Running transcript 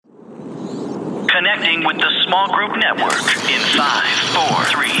Connecting with the Small Group Network in 5, 4,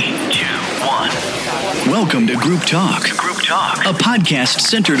 3, 2, 1. Welcome to Group Talk. Group Talk. A podcast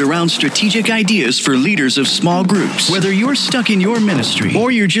centered around strategic ideas for leaders of small groups. Whether you're stuck in your ministry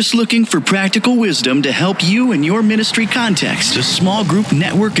or you're just looking for practical wisdom to help you in your ministry context, the Small Group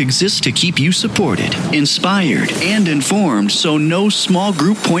Network exists to keep you supported, inspired, and informed so no small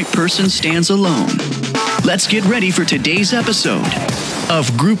group point person stands alone. Let's get ready for today's episode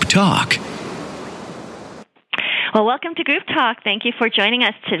of Group Talk. Well, welcome to Group Talk. Thank you for joining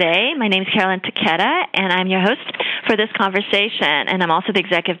us today. My name is Carolyn Takeda, and I'm your host for this conversation. And I'm also the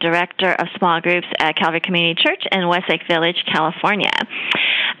Executive Director of Small Groups at Calvary Community Church in Westlake Village, California.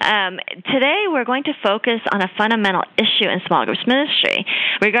 Today, we're going to focus on a fundamental issue in small groups ministry.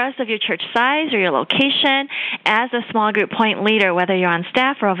 Regardless of your church size or your location, as a small group point leader, whether you're on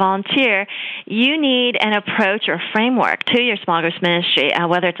staff or a volunteer, you need an approach or framework to your small groups ministry,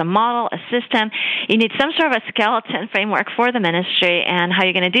 whether it's a model, a system. You need some sort of a skeleton framework for the ministry and how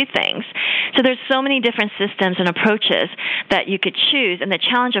you're going to do things. So there's so many different systems and approaches that you could choose, and the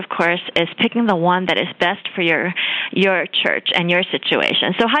challenge, of course, is picking the one that is best for your church and your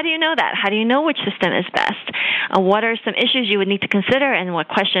situation. So how do you know that? How do you know which system is best? What are some issues you would need to consider, and what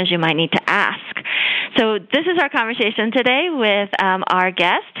questions you might need to ask? So this is our conversation today with our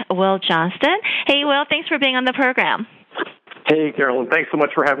guest, Will Johnston. Hey, Will, thanks for being on the program. Hey, Carolyn, thanks so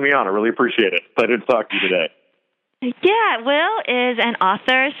much for having me on. I really appreciate it. Excited to talk to you today. Yeah, Will is an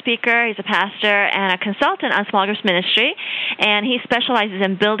author, speaker, he's a pastor, and a consultant on small groups ministry, and he specializes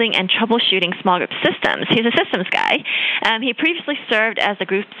in building and troubleshooting small group systems. He's a systems guy. He previously served as a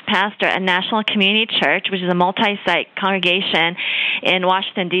groups pastor at National Community Church, which is a multi-site congregation in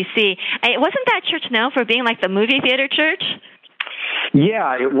Washington, D.C. Wasn't that church known for being like the movie theater church?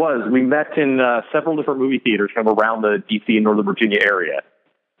 Yeah, it was. We met in several different movie theaters kind of around the D.C. and Northern Virginia area.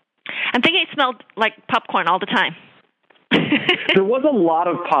 I'm thinking it smelled like popcorn all the time. There was a lot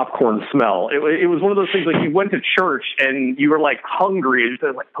of popcorn smell. It was one of those things like you went to church and you were like hungry and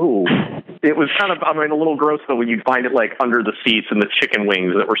you're like, oh. It was kind of, I mean, a little gross though when you'd find it like under the seats and the chicken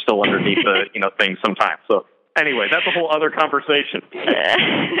wings that were still underneath the thing sometimes. So anyway, that's a whole other conversation.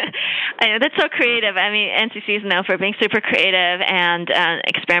 I know, that's so creative. I mean, NCC is known for being super creative and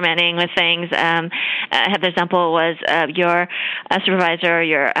experimenting with things. Heather Zempel was your supervisor,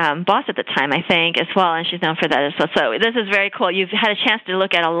 your boss at the time, I think, as well, and she's known for that as well. So this is very cool. You've had a chance to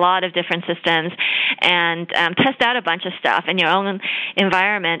look at a lot of different systems and test out a bunch of stuff in your own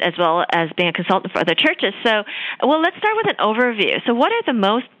environment as well as being a consultant for other churches. So, well, let's start with an overview. So what are the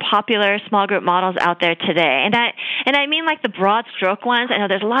most popular small group models out there today? And I mean like the broad stroke ones. I know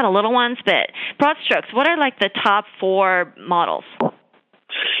there's a lot of little ones, but broad strokes, what are like the top 4 models?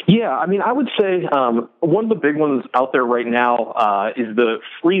 Yeah, I mean, I would say one of the big ones out there right now is the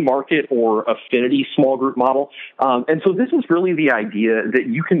free market or affinity small group model. And so this is really the idea that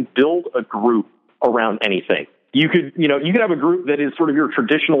you can build a group around anything. You could have a group that is sort of your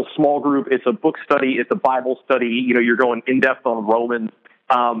traditional small group. It's a book study. It's a Bible study. You're going in depth on Romans.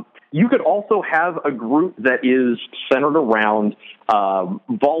 You could also have a group that is centered around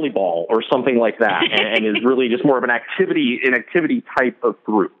volleyball or something like that, and is really just more of an activity type of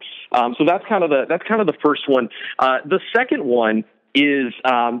group. So that's kind of the first one. The second one is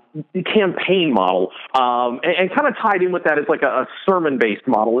the campaign model, and kind of tied in with that is like a sermon-based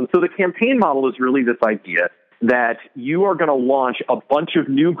model. And so the campaign model is really this idea that you are going to launch a bunch of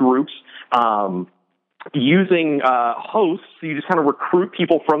new groups. Using hosts, so you just kind of recruit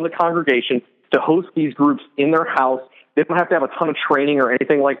people from the congregation to host these groups in their house. They don't have to have a ton of training or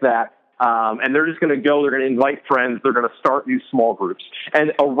anything like that. And they're just going to go, they're going to invite friends, they're going to start new small groups.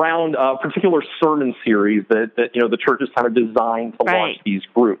 And around a particular sermon series that the church is kind of designed to launch these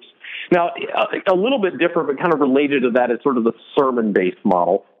groups. Now, a little bit different, but kind of related to that is sort of the sermon-based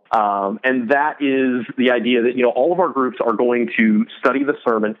model. And that is the idea that, all of our groups are going to study the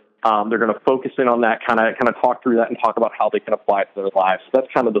sermon. They're going to focus in on that, kind of talk through that and talk about how they can apply it to their lives. So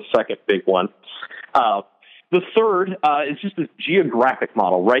that's kind of the second big one. The third is just this geographic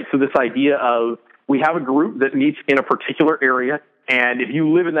model, right? So this idea of we have a group that meets in a particular area, and if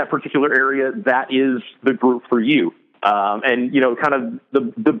you live in that particular area, that is the group for you. And, kind of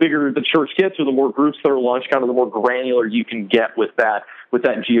the bigger the church gets or the more groups that are launched, kind of the more granular you can get with that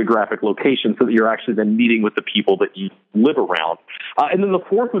geographic location so that you're actually then meeting with the people that you live around. And then the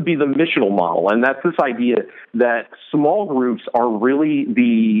fourth would be the missional model. And that's this idea that small groups are really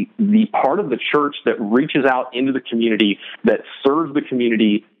the part of the church that reaches out into the community, that serves the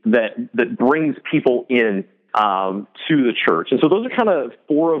community, that brings people in to the church. And so those are kind of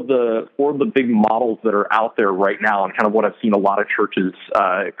four of the big models that are out there right now and kind of what I've seen a lot of churches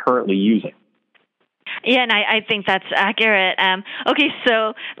currently using. Yeah, and I think that's accurate. Okay,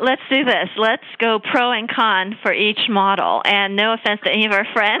 so let's do this. Let's go pro and con for each model. And no offense to any of our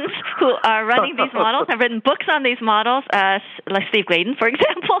friends who are running these models, have written books on these models, like Steve Gladen, for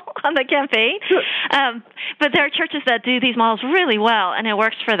example, on the campaign. But there are churches that do these models really well, and it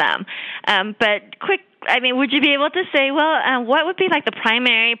works for them. But would you be able to say, what would be like the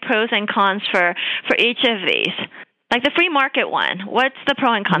primary pros and cons for each of these? Like the free market one, what's the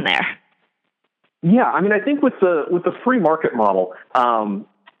pro and con there? Yeah, I mean, I think with the free market model,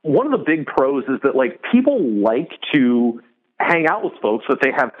 one of the big pros is that like people like to hang out with folks that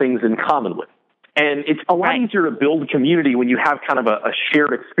they have things in common with. And it's a lot easier to build community when you have kind of a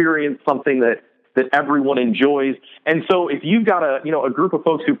shared experience, something that everyone enjoys. And so if you've got a group of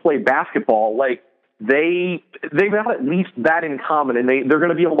folks who play basketball, like they've got at least that in common, and they're going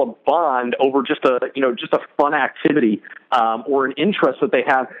to be able to bond over just a fun activity or an interest that they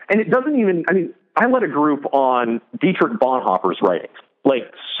have. And it doesn't even, I led a group on Dietrich Bonhoeffer's writings, like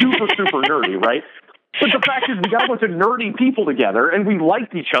super nerdy, right? But the fact is, we got a bunch of nerdy people together, and we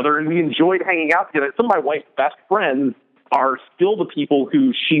liked each other, and we enjoyed hanging out together. Some of my wife's best friends are still the people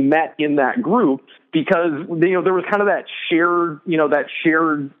who she met in that group because there was kind of that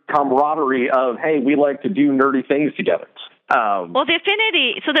shared camaraderie of, hey, we like to do nerdy things together. The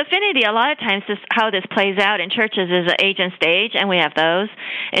affinity, a lot of times how this plays out in churches is an age and stage, and we have those.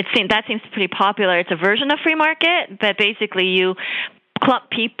 That seems pretty popular. It's a version of free market, but basically you clump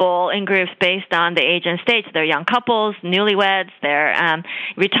people in groups based on the age and stage. They're young couples, newlyweds, they're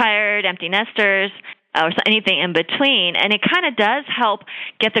retired, empty nesters, or anything in between, and it kind of does help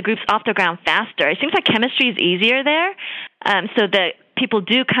get the groups off the ground faster. It seems like chemistry is easier there, so that people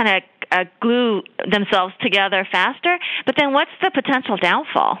do kind of glue themselves together faster. But then what's the potential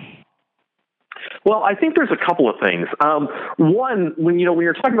downfall? Well, I think there's a couple of things. One, when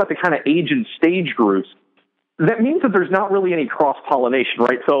you're talking about the kind of age and stage groups, that means that there's not really any cross-pollination,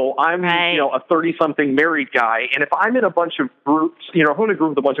 right? So I'm, a 30-something married guy, and if I'm in a bunch of groups, I'm in a group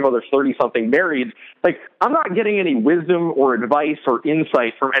with a bunch of other 30-something marrieds, like, I'm not getting any wisdom or advice or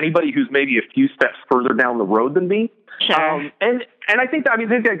insight from anybody who's maybe a few steps further down the road than me. Sure. And I think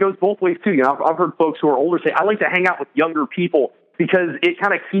that goes both ways, too. I've heard folks who are older say, I like to hang out with younger people because it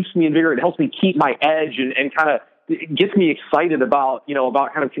kind of keeps me invigorated. It helps me keep my edge and kind of it gets me excited about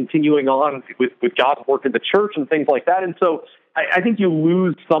kind of continuing on with God's work in the church and things like that. And so I think you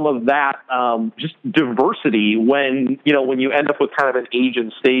lose some of that just diversity when you end up with kind of an age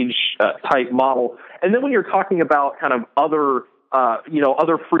and stage type model. And then when you're talking about kind of other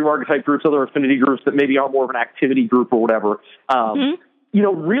free market type groups, other affinity groups that maybe are more of an activity group or whatever,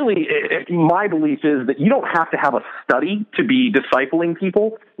 really, my belief is that you don't have to have a study to be discipling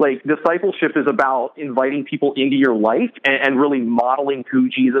people. Like, discipleship is about inviting people into your life and really modeling who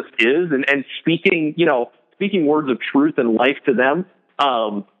Jesus is and speaking words of truth and life to them.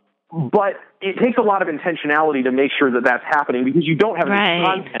 But it takes a lot of intentionality to make sure that that's happening because you don't have any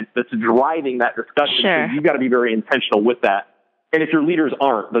content that's driving that discussion. Sure. So you've got to be very intentional with that. And if your leaders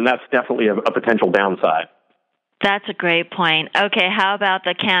aren't, then that's definitely a potential downside. That's a great point. Okay, how about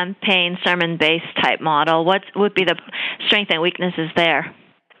the campaign sermon-based type model? What would be the strengths and weaknesses there?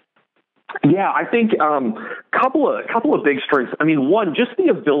 Yeah, I think couple of big strengths. I mean, one, just the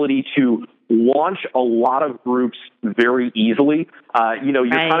ability to launch a lot of groups very easily.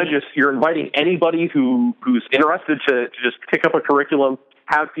 You're inviting anybody who's interested to just pick up a curriculum,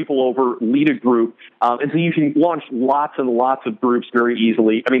 have people over, lead a group, and so you can launch lots and lots of groups very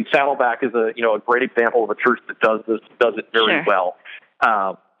easily. I mean, Saddleback is a great example of a church that does it very well.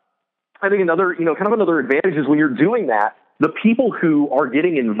 I think another advantage is when you're doing that, the people who are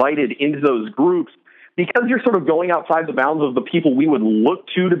getting invited into those groups, because you're sort of going outside the bounds of the people we would look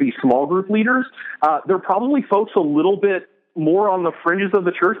to be small group leaders, they're probably folks a little bit more on the fringes of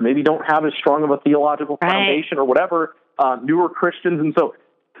the church, maybe don't have as strong of a theological foundation or whatever, newer Christians. And so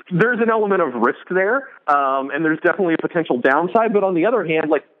there's an element of risk there, and there's definitely a potential downside. But on the other hand,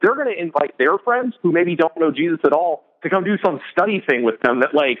 like, they're going to invite their friends who maybe don't know Jesus at all to come do some study thing with them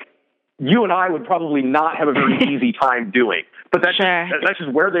that, like, you and I would probably not have a very easy time doing. But that's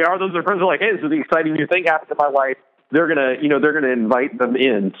just where they are. Those are friends who are like, hey, this is the exciting new thing happened in my life. They're gonna invite them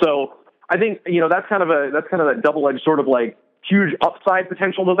in. So I think that's kind of a double-edged sort of like huge upside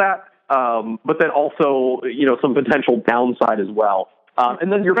potential to that, but then also some potential downside as well.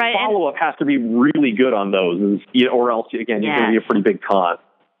 And then your follow-up has to be really good on those, or else again you're going to be a pretty big con.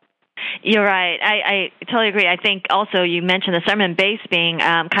 You're right. I totally agree. I think also you mentioned the sermon base being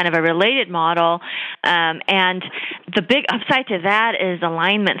kind of a related model, and the big upside to that is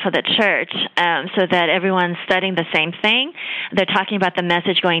alignment for the church, so that everyone's studying the same thing. They're talking about the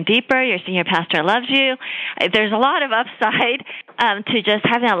message going deeper. Your senior pastor loves you. There's a lot of upside to just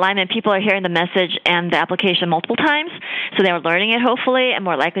having alignment. People are hearing the message and the application multiple times, so they're learning it hopefully and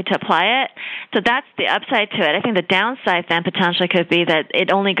more likely to apply it. So that's the upside to it. I think the downside then potentially could be that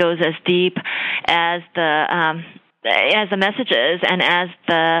it only goes as deep as the messages and as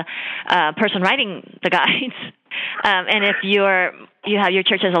the person writing the guides. And if your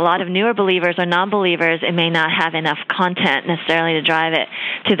church has a lot of newer believers or non-believers, it may not have enough content necessarily to drive it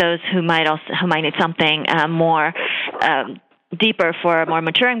to those who might need something more deeper for a more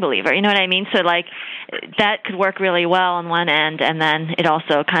maturing believer. You know what I mean? So like that could work really well on one end, and then it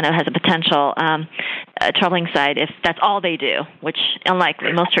also kind of has a potential troubling side if that's all they do, which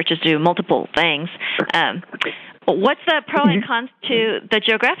unlikely. Most churches do multiple things. What's the pro and cons to the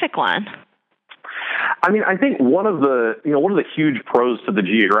geographic one? I mean, I think one of the huge pros to the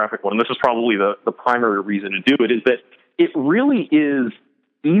geographic one, and this is probably the primary reason to do it, is that it really is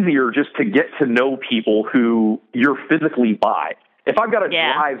easier just to get to know people who you're physically by. If I've got to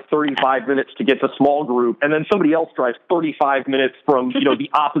drive 35 minutes to get to small group, and then somebody else drives 35 minutes from the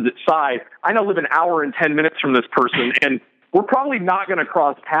opposite side, I now live an hour and 10 minutes from this person, and we're probably not going to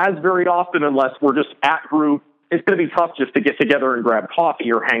cross paths very often unless we're just at group. It's going to be tough just to get together and grab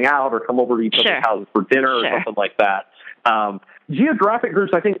coffee or hang out or come over to each other's houses for dinner or something like that. Geographic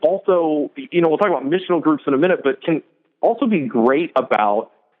groups, I think also, we'll talk about missional groups in a minute, but can also be great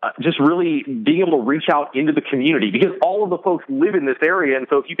about just really being able to reach out into the community, because all of the folks live in this area. And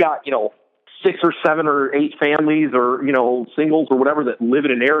so if you got, 6 or 7 or 8 families or, singles or whatever that live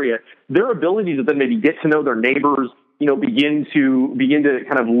in an area, their ability to then maybe get to know their neighbors, begin to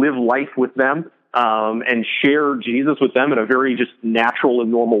kind of live life with them, and share Jesus with them in a very just natural and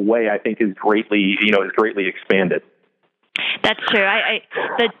normal way, I think is greatly expanded. That's true.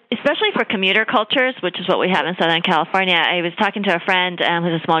 Especially for commuter cultures, which is what we have in Southern California. I was talking to a friend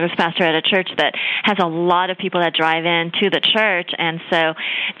who's a small groups pastor at a church that has a lot of people that drive in to the church, and so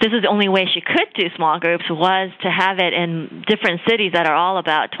this is the only way she could do small groups was to have it in different cities that are all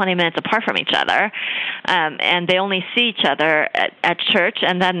about 20 minutes apart from each other, and they only see each other at church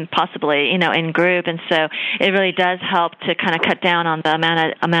and then possibly in group, and so it really does help to kind of cut down on the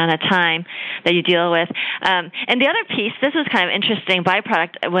amount of time that you deal with. And the other piece, this is kind of interesting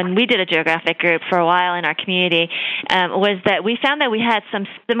byproduct when we did a geographic group for a while in our community, was that we found that we had some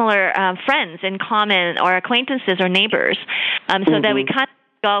similar friends in common or acquaintances or neighbors, so that we kind of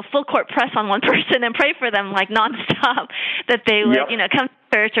go full court press on one person and pray for them like nonstop that they would come to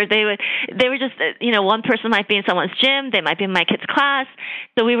church, or they were just one person might be in someone's gym, they might be in my kid's class,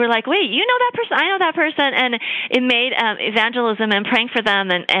 so we were like, wait, you know that person, I know that person, and it made evangelism and praying for them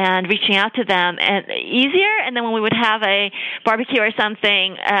and reaching out to them and easier. And then when we would have a barbecue or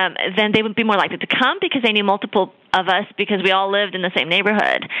something, then they would be more likely to come because they knew multiple of us because we all lived in the same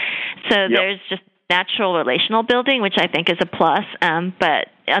neighborhood. So there's just natural relational building, which I think is a plus, but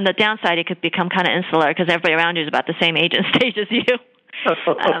on the downside, it could become kind of insular because everybody around you is about the same age and stage as you,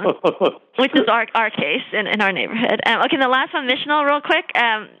 which is our case in our neighborhood. Okay, the last one, missional, real quick.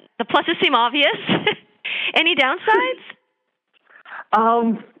 The pluses seem obvious. Any downsides?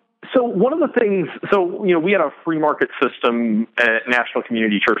 So one of the things, we had a free market system at National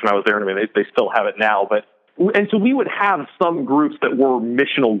Community Church when I was there, and I mean, they still have it now, and so we would have some groups that were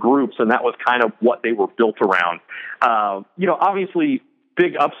missional groups, and that was kind of what they were built around. Obviously,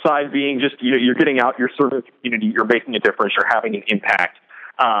 big upside being just, you're getting out, you're serving the community, you're making a difference, you're having an impact.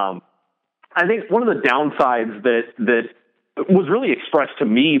 I think one of the downsides that was really expressed to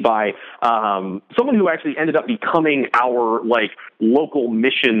me by someone who actually ended up becoming our local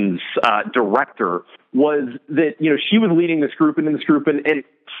missions director was that, she was leading this group and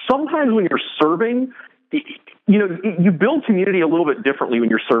sometimes when you're serving, you build community a little bit differently when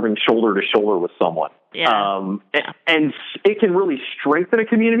you're serving shoulder to shoulder with someone. And it can really strengthen a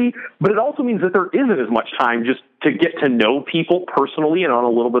community, but it also means that there isn't as much time just to get to know people personally and on a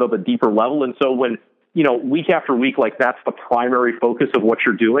little bit of a deeper level. And so when, week after week, that's the primary focus of what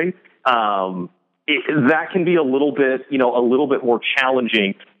you're doing, that can be a little bit more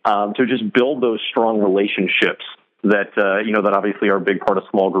challenging to just build those strong relationships that obviously are a big part of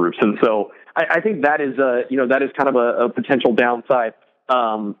small groups. And so I think that is kind of a potential downside.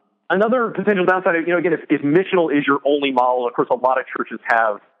 Another potential downside, again, if missional is your only model, of course, a lot of churches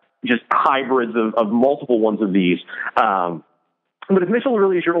have just hybrids of multiple ones of these. But if missional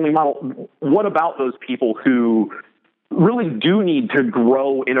really is your only model, what about those people who really do need to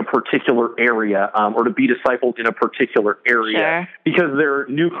grow in a particular area, or to be discipled in a particular area because they're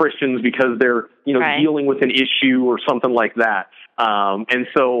new Christians, because they're, dealing with an issue or something like that. And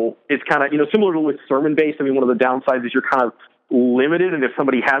so it's kind of, similar to with sermon-based. I mean, one of the downsides is you're kind of limited. And if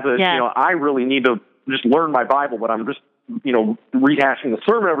somebody has I really need to just learn my Bible, but I'm just, rehashing the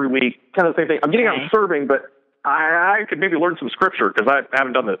sermon every week, kind of the same thing. I'm getting out and serving, but I could maybe learn some scripture because I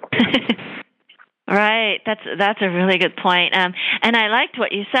haven't done this. Right. That's a really good point. And I liked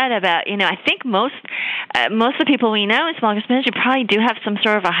what you said about, I think most of the people we know in small group ministry probably do have some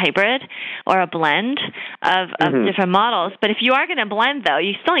sort of a hybrid or a blend of different models. But if you are going to blend, though,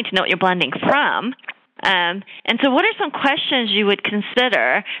 you still need to know what you're blending from. And so what are some questions you would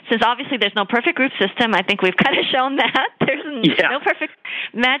consider, since obviously there's no perfect group system? I think we've kind of shown that. There's no perfect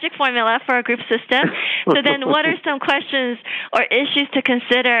magic formula for a group system. So then what are some questions or issues to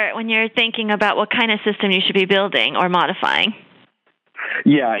consider when you're thinking about what kind of system you should be building or modifying?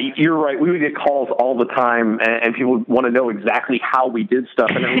 Yeah, you're right. We would get calls all the time, and people want to know exactly how we did stuff.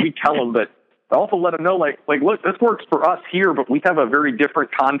 And then we tell them, but I also let them know, like, look, this works for us here, but we have a very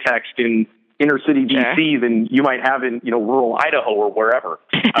different context in inner city DC than you might have in, rural Idaho or wherever.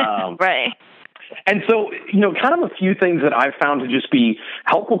 Right. And so, kind of a few things that I've found to just be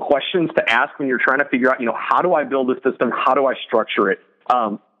helpful questions to ask when you're trying to figure out, how do I build a system? How do I structure it?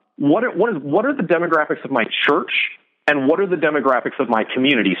 What are the demographics of my church, and what are the demographics of my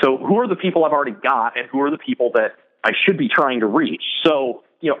community? So who are the people I've already got, and who are the people that I should be trying to reach? So,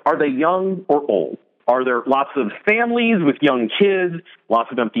 are they young or old? Are there lots of families with young kids,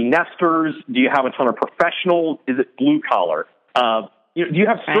 lots of empty nesters? Do you have a ton of professionals? Is it blue collar? Do you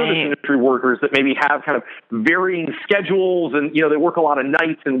have service industry workers that maybe have kind of varying schedules and, they work a lot of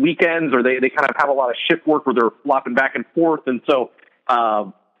nights and weekends, or they kind of have a lot of shift work where they're flopping back and forth? And so,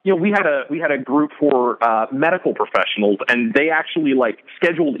 we had a group for medical professionals, and they actually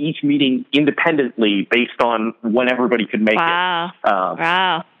scheduled each meeting independently based on when everybody could make it.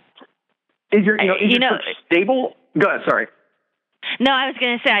 Wow. Is your church stable? Go ahead, sorry. No, I was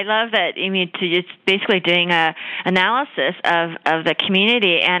going to say, I love that it's basically doing a analysis of the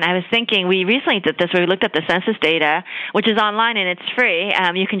community. And I was thinking, we recently did this where we looked at the census data, which is online and it's free.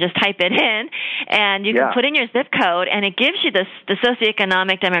 You can just type it in, and you can put in your zip code, and it gives you the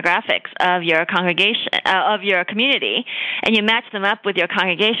socioeconomic demographics of your congregation, of your community, and you match them up with your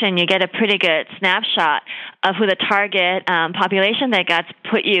congregation. You get a pretty good snapshot of who the target population that God's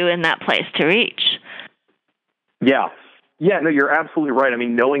put you in that place to reach. Yeah, no, you're absolutely right. I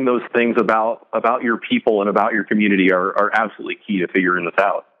mean, knowing those things about your people and about your community are absolutely key to figuring this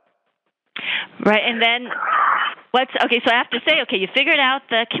out. Right, and then so I have to say, you figured out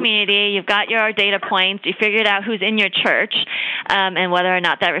the community, you've got your data points, you figured out who's in your church, and whether or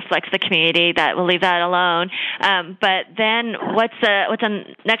not that reflects the community. That we'll leave that alone. But then what's the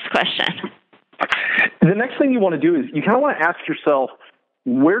next question? The next thing you want to do is you kind of want to ask yourself,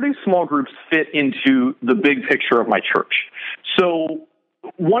 where do small groups fit into the big picture of my church? So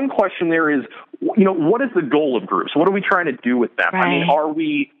one question there is, what is the goal of groups? What are we trying to do with them? Right. I mean, are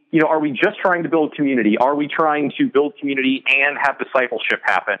we just trying to build community? Are we trying to build community and have discipleship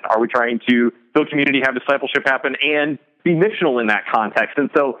happen? Are we trying to build community, have discipleship happen, and be missional in that context? And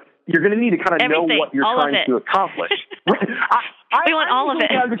so you're going to need to kind of know what you're trying to accomplish. We want all of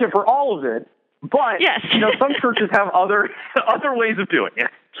it. I'm an advocate for all of it. But, some churches have other ways of doing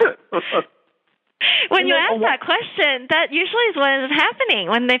it. When you ask that question, that usually is what is happening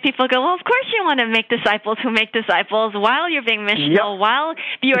when people go, well, of course you want to make disciples who make disciples while you're being missional, while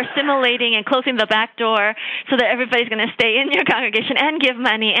you're assimilating and closing the back door so that everybody's going to stay in your congregation and give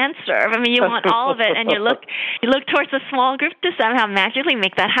money and serve. I mean, you want all of it, and you look towards a small group to somehow magically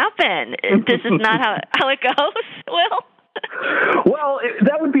make that happen. This is not how it goes, Will. Well,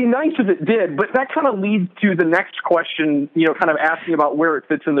 that would be nice if it did, but that kind of leads to the next question, kind of asking about where it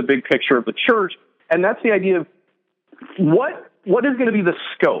fits in the big picture of the church, and that's the idea of what is going to be the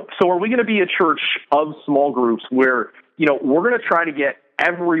scope? So are we going to be a church of small groups where, we're going to try to get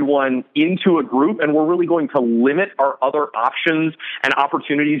everyone into a group, and we're really going to limit our other options and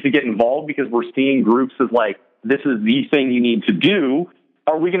opportunities to get involved because we're seeing groups as this is the thing you need to do?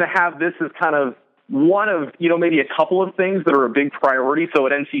 Are we going to have this as kind of one of, maybe a couple of things that are a big priority? So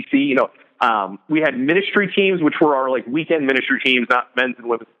at NCC, we had ministry teams, which were our weekend ministry teams, not men's and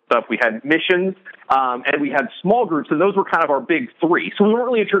women's stuff. We had missions, and we had small groups, and those were kind of our big three. So we weren't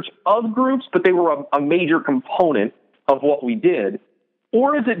really a church of groups, but they were a major component of what we did.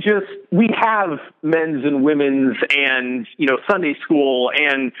 Or is it just we have men's and women's and, Sunday school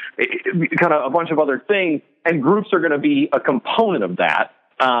and kind of a bunch of other things, and groups are going to be a component of that?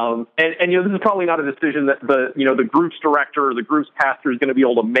 And this is probably not a decision that the group's director or the group's pastor is going to be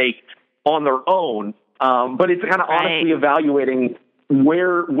able to make on their own. But it's kind of honestly evaluating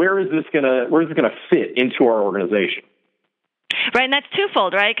where is this gonna fit into our organization. Right, and that's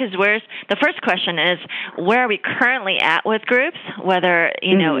twofold, right? Because the first question is, where are we currently at with groups? Whether,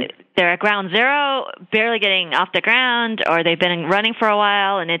 they're at ground zero, barely getting off the ground, or they've been running for a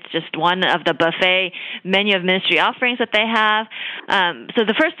while, and it's just one of the buffet menu of ministry offerings that they have. So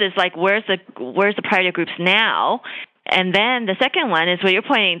the first is, like, where's the priority of groups now? And then the second one is what you're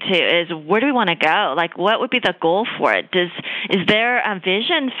pointing to is, where do we want to go? Like, what would be the goal for it? Is there a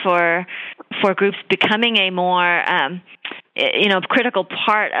vision for groups becoming a more critical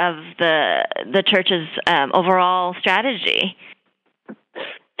part of the church's overall strategy?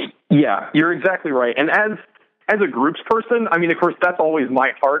 Yeah, you're exactly right. And as a groups person, I mean, of course, that's always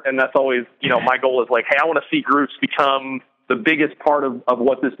my heart, and that's always, my goal is like, hey, I want to see groups become the biggest part of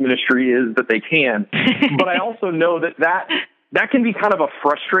what this ministry is that they can. But I also know that can be kind of a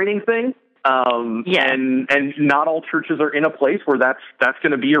frustrating thing. And not all churches are in a place where that's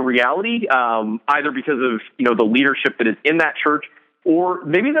going to be a reality, either because of, the leadership that is in that church, or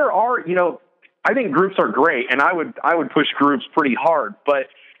maybe there are, I think groups are great, and I would push groups pretty hard, but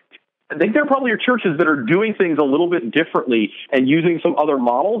I think there probably are churches that are doing things a little bit differently and using some other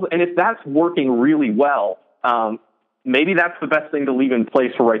models. And if that's working really well, maybe that's the best thing to leave in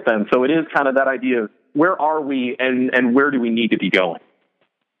place for right then. So it is kind of that idea of where are we and where do we need to be going?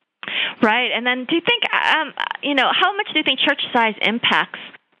 Right. And then do you think, how much do you think church size impacts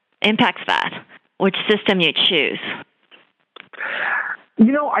that, which system you choose?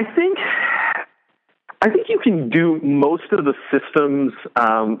 I think you can do most of the systems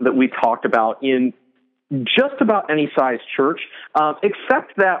that we talked about in just about any size church,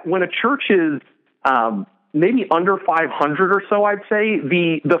 except that when a church is maybe under 500 or so, I'd say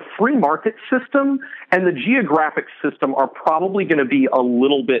the free market system and the geographic system are probably going to be a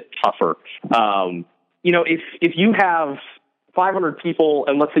little bit tougher. If you have 500 people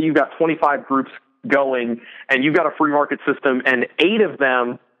and let's say you've got 25 groups going and you've got a free market system and 8 of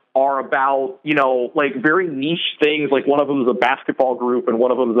them are about, like very niche things, like one of them is a basketball group and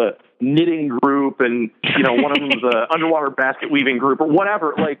one of them is a knitting group and, one of them is a underwater basket weaving group or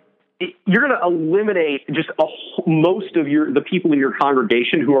whatever, like, you're going to eliminate just most of the people in your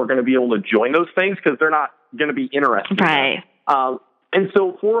congregation who are going to be able to join those things because they're not going to be interested. Right. And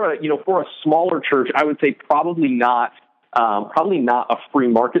so for a smaller church, I would say probably not a free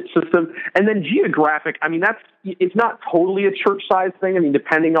market system. And then geographic, I mean, it's not totally a church size thing. I mean,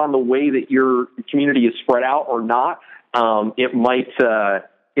 depending on the way that your community is spread out or not, it might,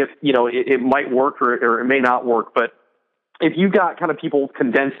 it might work or it may not work, but if you got kind of people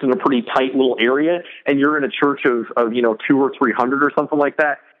condensed in a pretty tight little area and you're in a church of 200 or 300 or something like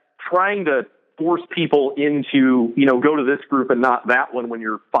that, trying to force people into, go to this group and not that one when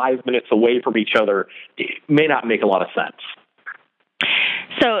you're 5 minutes away from each other, it may not make a lot of sense.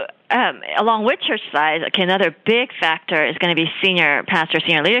 So along with church size, another big factor is going to be senior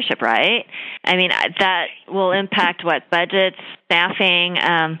leadership, right? I mean, that will impact what? Budgets, staffing,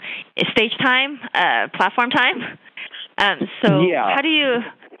 stage time, platform time? How do you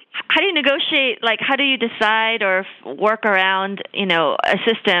negotiate, like, how do you decide or work around, a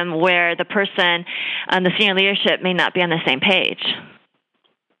system where the person on the senior leadership may not be on the same page?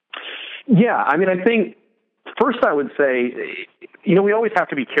 Yeah, I mean, I think first I would say, we always have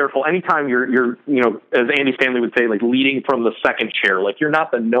to be careful. Anytime you're as Andy Stanley would say, like leading from the second chair, like you're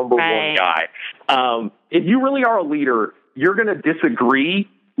not the number one guy. If you really are a leader, you're going to disagree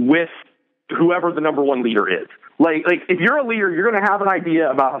with whoever the number one leader is. Like if you're a leader, you're going to have an idea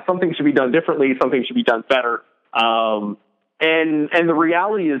about how something should be done differently, something should be done better. And the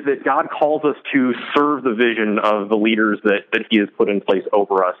reality is that God calls us to serve the vision of the leaders that he has put in place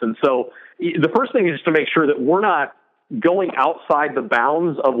over us. And so the first thing is to make sure that we're not going outside the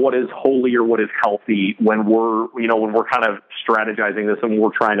bounds of what is holy or what is healthy when we're kind of strategizing this and we're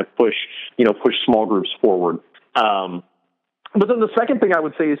trying to push small groups forward. But then the second thing I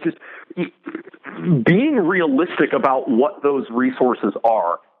would say is just being realistic about what those resources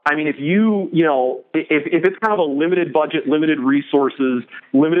are. I mean, if if it's kind of a limited budget, limited resources,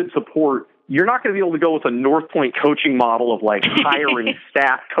 limited support, you're not going to be able to go with a North Point coaching model of like hiring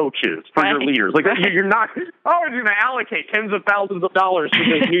staff coaches for your leaders. Like you're not, we're going to allocate tens of thousands of dollars to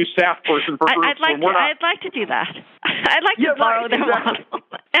this new staff person for groups. I'd like to do that. I'd like to borrow their model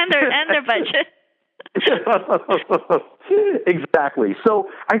and their budget. Exactly. So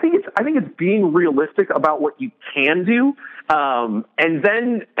I think it's being realistic about what you can do, and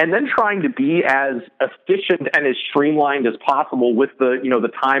then trying to be as efficient and as streamlined as possible with the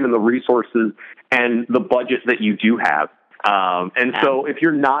time and the resources and the budget that you do have. So if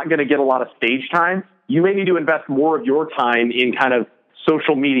you're not going to get a lot of stage time, you may need to invest more of your time in kind of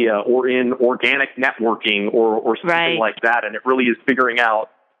social media or in organic networking or something like that. And it really is figuring out,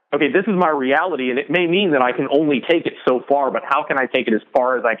 okay, this is my reality, and it may mean that I can only take it so far, but how can I take it as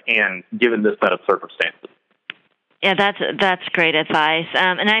far as I can given this set of circumstances? Yeah, that's great advice.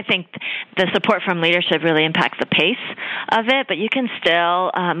 And I think the support from leadership really impacts the pace of it, but you can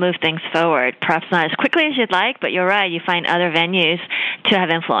still move things forward, perhaps not as quickly as you'd like, but you're right, you find other venues to have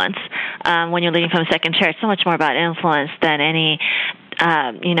influence. When you're leading from a second chair, it's so much more about influence than any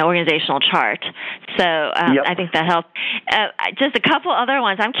organizational chart. So I think that helps. Just a couple other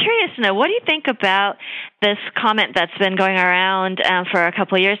ones. I'm curious to know, what do you think about this comment that's been going around for a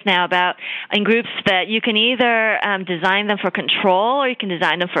couple of years now about in groups that you can either design them for control or you can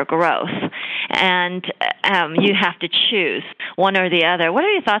design them for growth, and you have to choose one or the other. What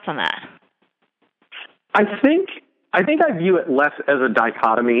are your thoughts on that? I think I view it less as a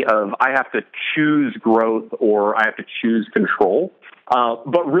dichotomy of I have to choose growth or I have to choose control,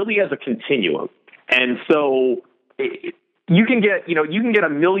 but really as a continuum. And so you can get a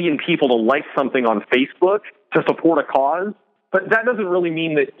million people to like something on Facebook to support a cause, but that doesn't really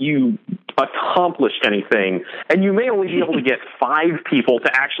mean that you accomplished anything. And you may only be able to get 5 people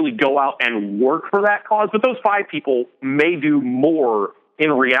to actually go out and work for that cause, but those 5 people may do more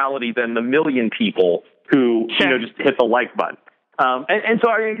in reality than the million people who just hit the like button. And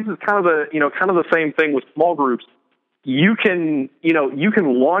so I guess it's kind of the same thing with small groups. You can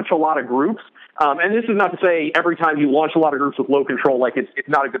launch a lot of groups, and this is not to say every time you launch a lot of groups with low control, like it's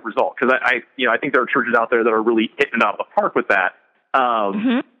not a good result, because I think there are churches out there that are really hitting it out of the park with that.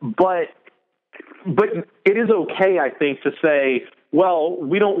 But it is okay, I think, to say, well,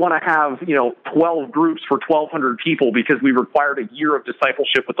 we don't want to have 12 groups for 1,200 people because we required a year of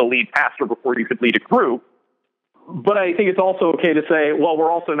discipleship with the lead pastor before you could lead a group. But I think it's also okay to say, well,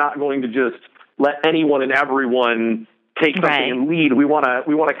 we're also not going to just let anyone and everyone take something and lead. We want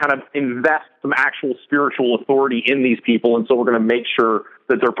to kind of invest some actual spiritual authority in these people, and so we're going to make sure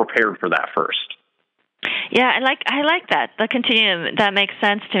that they're prepared for that first. Yeah, I like that. The continuum, that makes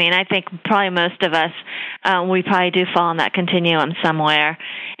sense to me, and I think probably most of us, we probably do fall on that continuum somewhere,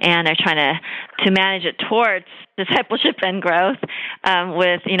 and are trying to manage it towards discipleship and growth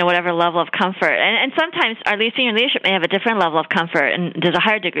with whatever level of comfort. And sometimes our senior leadership may have a different level of comfort, and there's a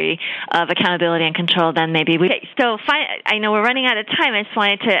higher degree of accountability and control than maybe we. Okay, so I know we're running out of time. I just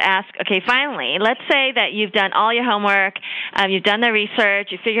wanted to ask, okay, finally, let's say that you've done all your homework, you've done the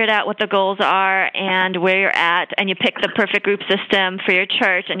research, you figured out what the goals are and where you're at, and you pick the perfect group system for your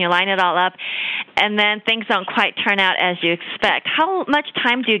church, and you line it all up, and then things don't quite turn out as you expect. How much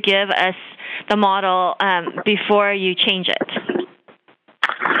time do you give us the model before you change it?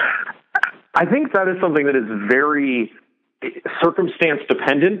 I think that is something that is very circumstance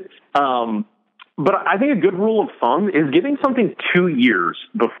dependent. But I think a good rule of thumb is giving something 2 years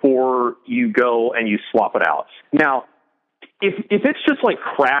before you go and you swap it out. Now, if it's just like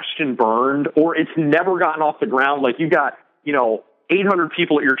crashed and burned, or it's never gotten off the ground, like you got 800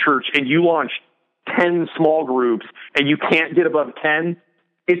 people at your church and you launched 10 small groups and you can't get above 10,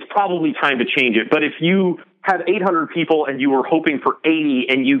 it's probably time to change it. But if you had 800 people and you were hoping for 80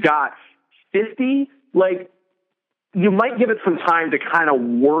 and you got 50, you might give it some time to kind of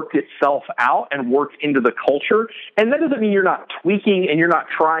work itself out and work into the culture. And that doesn't mean you're not tweaking and you're not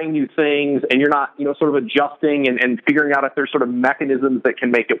trying new things and you're not, sort of adjusting and figuring out if there's sort of mechanisms that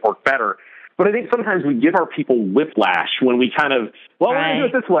can make it work better. But I think sometimes we give our people whiplash when we kind of, we're going to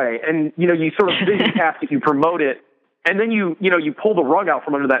do it this way. And, you sort of busy task it, you promote it, and then you pull the rug out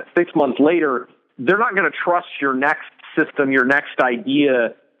from under that 6 months later. They're not going to trust your next system, your next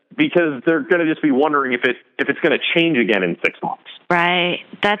idea, because they're going to just be wondering if it's going to change again in 6 months. Right.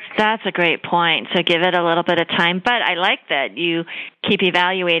 That's a great point. So give it a little bit of time. But I like that you keep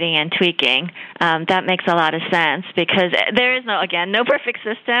evaluating and tweaking. That makes a lot of sense, because there is no perfect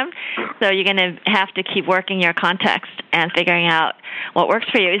system. So you're going to have to keep working your context and figuring out what works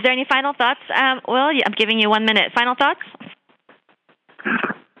for you. Is there any final thoughts? Will, I'm giving you 1 minute. Final thoughts?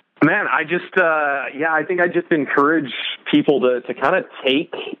 Man, I think I just encourage people to kind of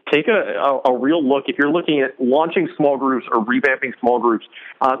take a real look. If you're looking at launching small groups or revamping small groups,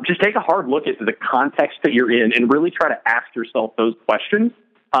 just take a hard look at the context that you're in and really try to ask yourself those questions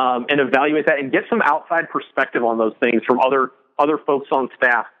and evaluate that and get some outside perspective on those things from other folks on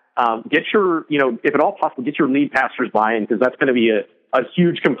staff get your, if at all possible, get your lead pastor's buy-in, because that's going to be a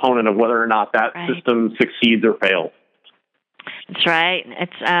huge component of whether or not that system succeeds or fails. That's right.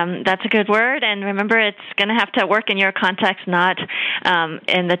 That's a good word, and remember, it's going to have to work in your context, not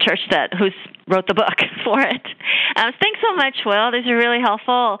in the church who's wrote the book for it. Thanks so much, Will. These are really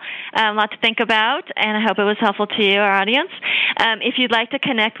helpful. A lot to think about, and I hope it was helpful to you, our audience. If you'd like to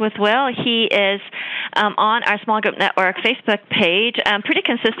connect with Will, he is on our Small Group Network Facebook page pretty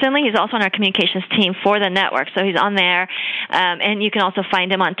consistently. He's also on our communications team for the network, so he's on there. And you can also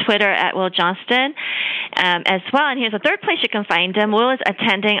find him on Twitter at Will Johnston as well. And here's a third place you can find him. Will is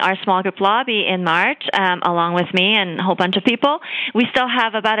attending our small group lobby in March, along with me and a whole bunch of people. We still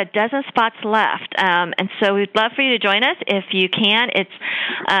have about a dozen spots left, and so we'd love for you to join us if you can. It's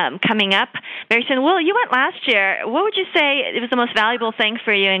coming up very soon. Will, you went last year. What would you say was the most valuable thing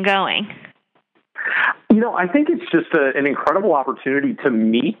for you in going? I think it's just an incredible opportunity to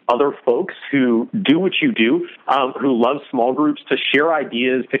meet other folks who do what you do, who love small groups, to share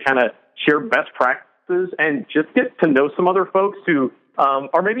ideas, to kind of share best practices, and just get to know some other folks who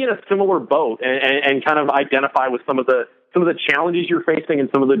are maybe in a similar boat and kind of identify with some of the challenges you're facing and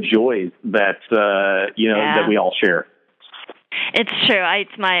some of the joys that that we all share. It's true.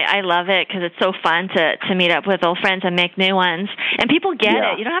 I love it because it's so fun to meet up with old friends and make new ones. And people get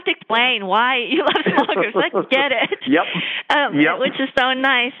it. You don't have to explain why you love small groups. They get it. Yep. Which is so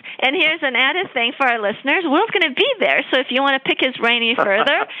nice. And here's an added thing for our listeners. Will's going to be there. So if you want to pick his brain any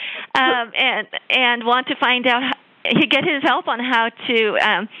further and want to find out get his help on how to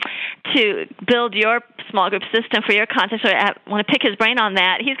build your small group system for your context, or want to pick his brain on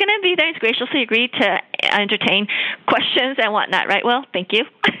that, he's going to be there. He's graciously agreed to entertain questions and whatnot. Right, Will? Thank you.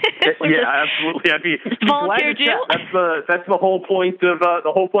 Absolutely. I'd be volunteer glad to chat. That's the whole point of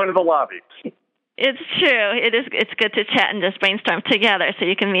the lobby. It's true. It's good to chat and just brainstorm together, so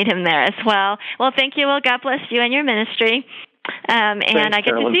you can meet him there as well. Well, thank you, Will. God bless you and your ministry. Thanks, I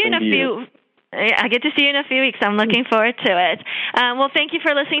get to see you in a few. I get to see you in a few weeks. I'm looking forward to it. Well, thank you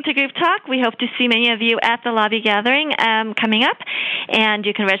for listening to Group Talk. We hope to see many of you at the lobby gathering coming up, and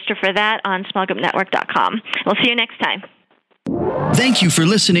you can register for that on smallgroupnetwork.com. We'll see you next time. Thank you for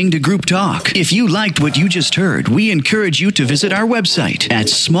listening to Group Talk. If you liked what you just heard, we encourage you to visit our website at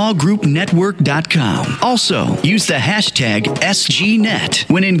smallgroupnetwork.com. Also, use the hashtag SGNet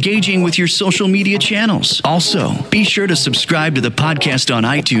when engaging with your social media channels. Also, be sure to subscribe to the podcast on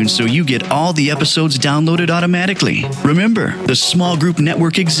iTunes so you get all the episodes downloaded automatically. Remember, the Small Group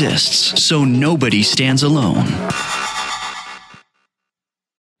Network exists, so nobody stands alone.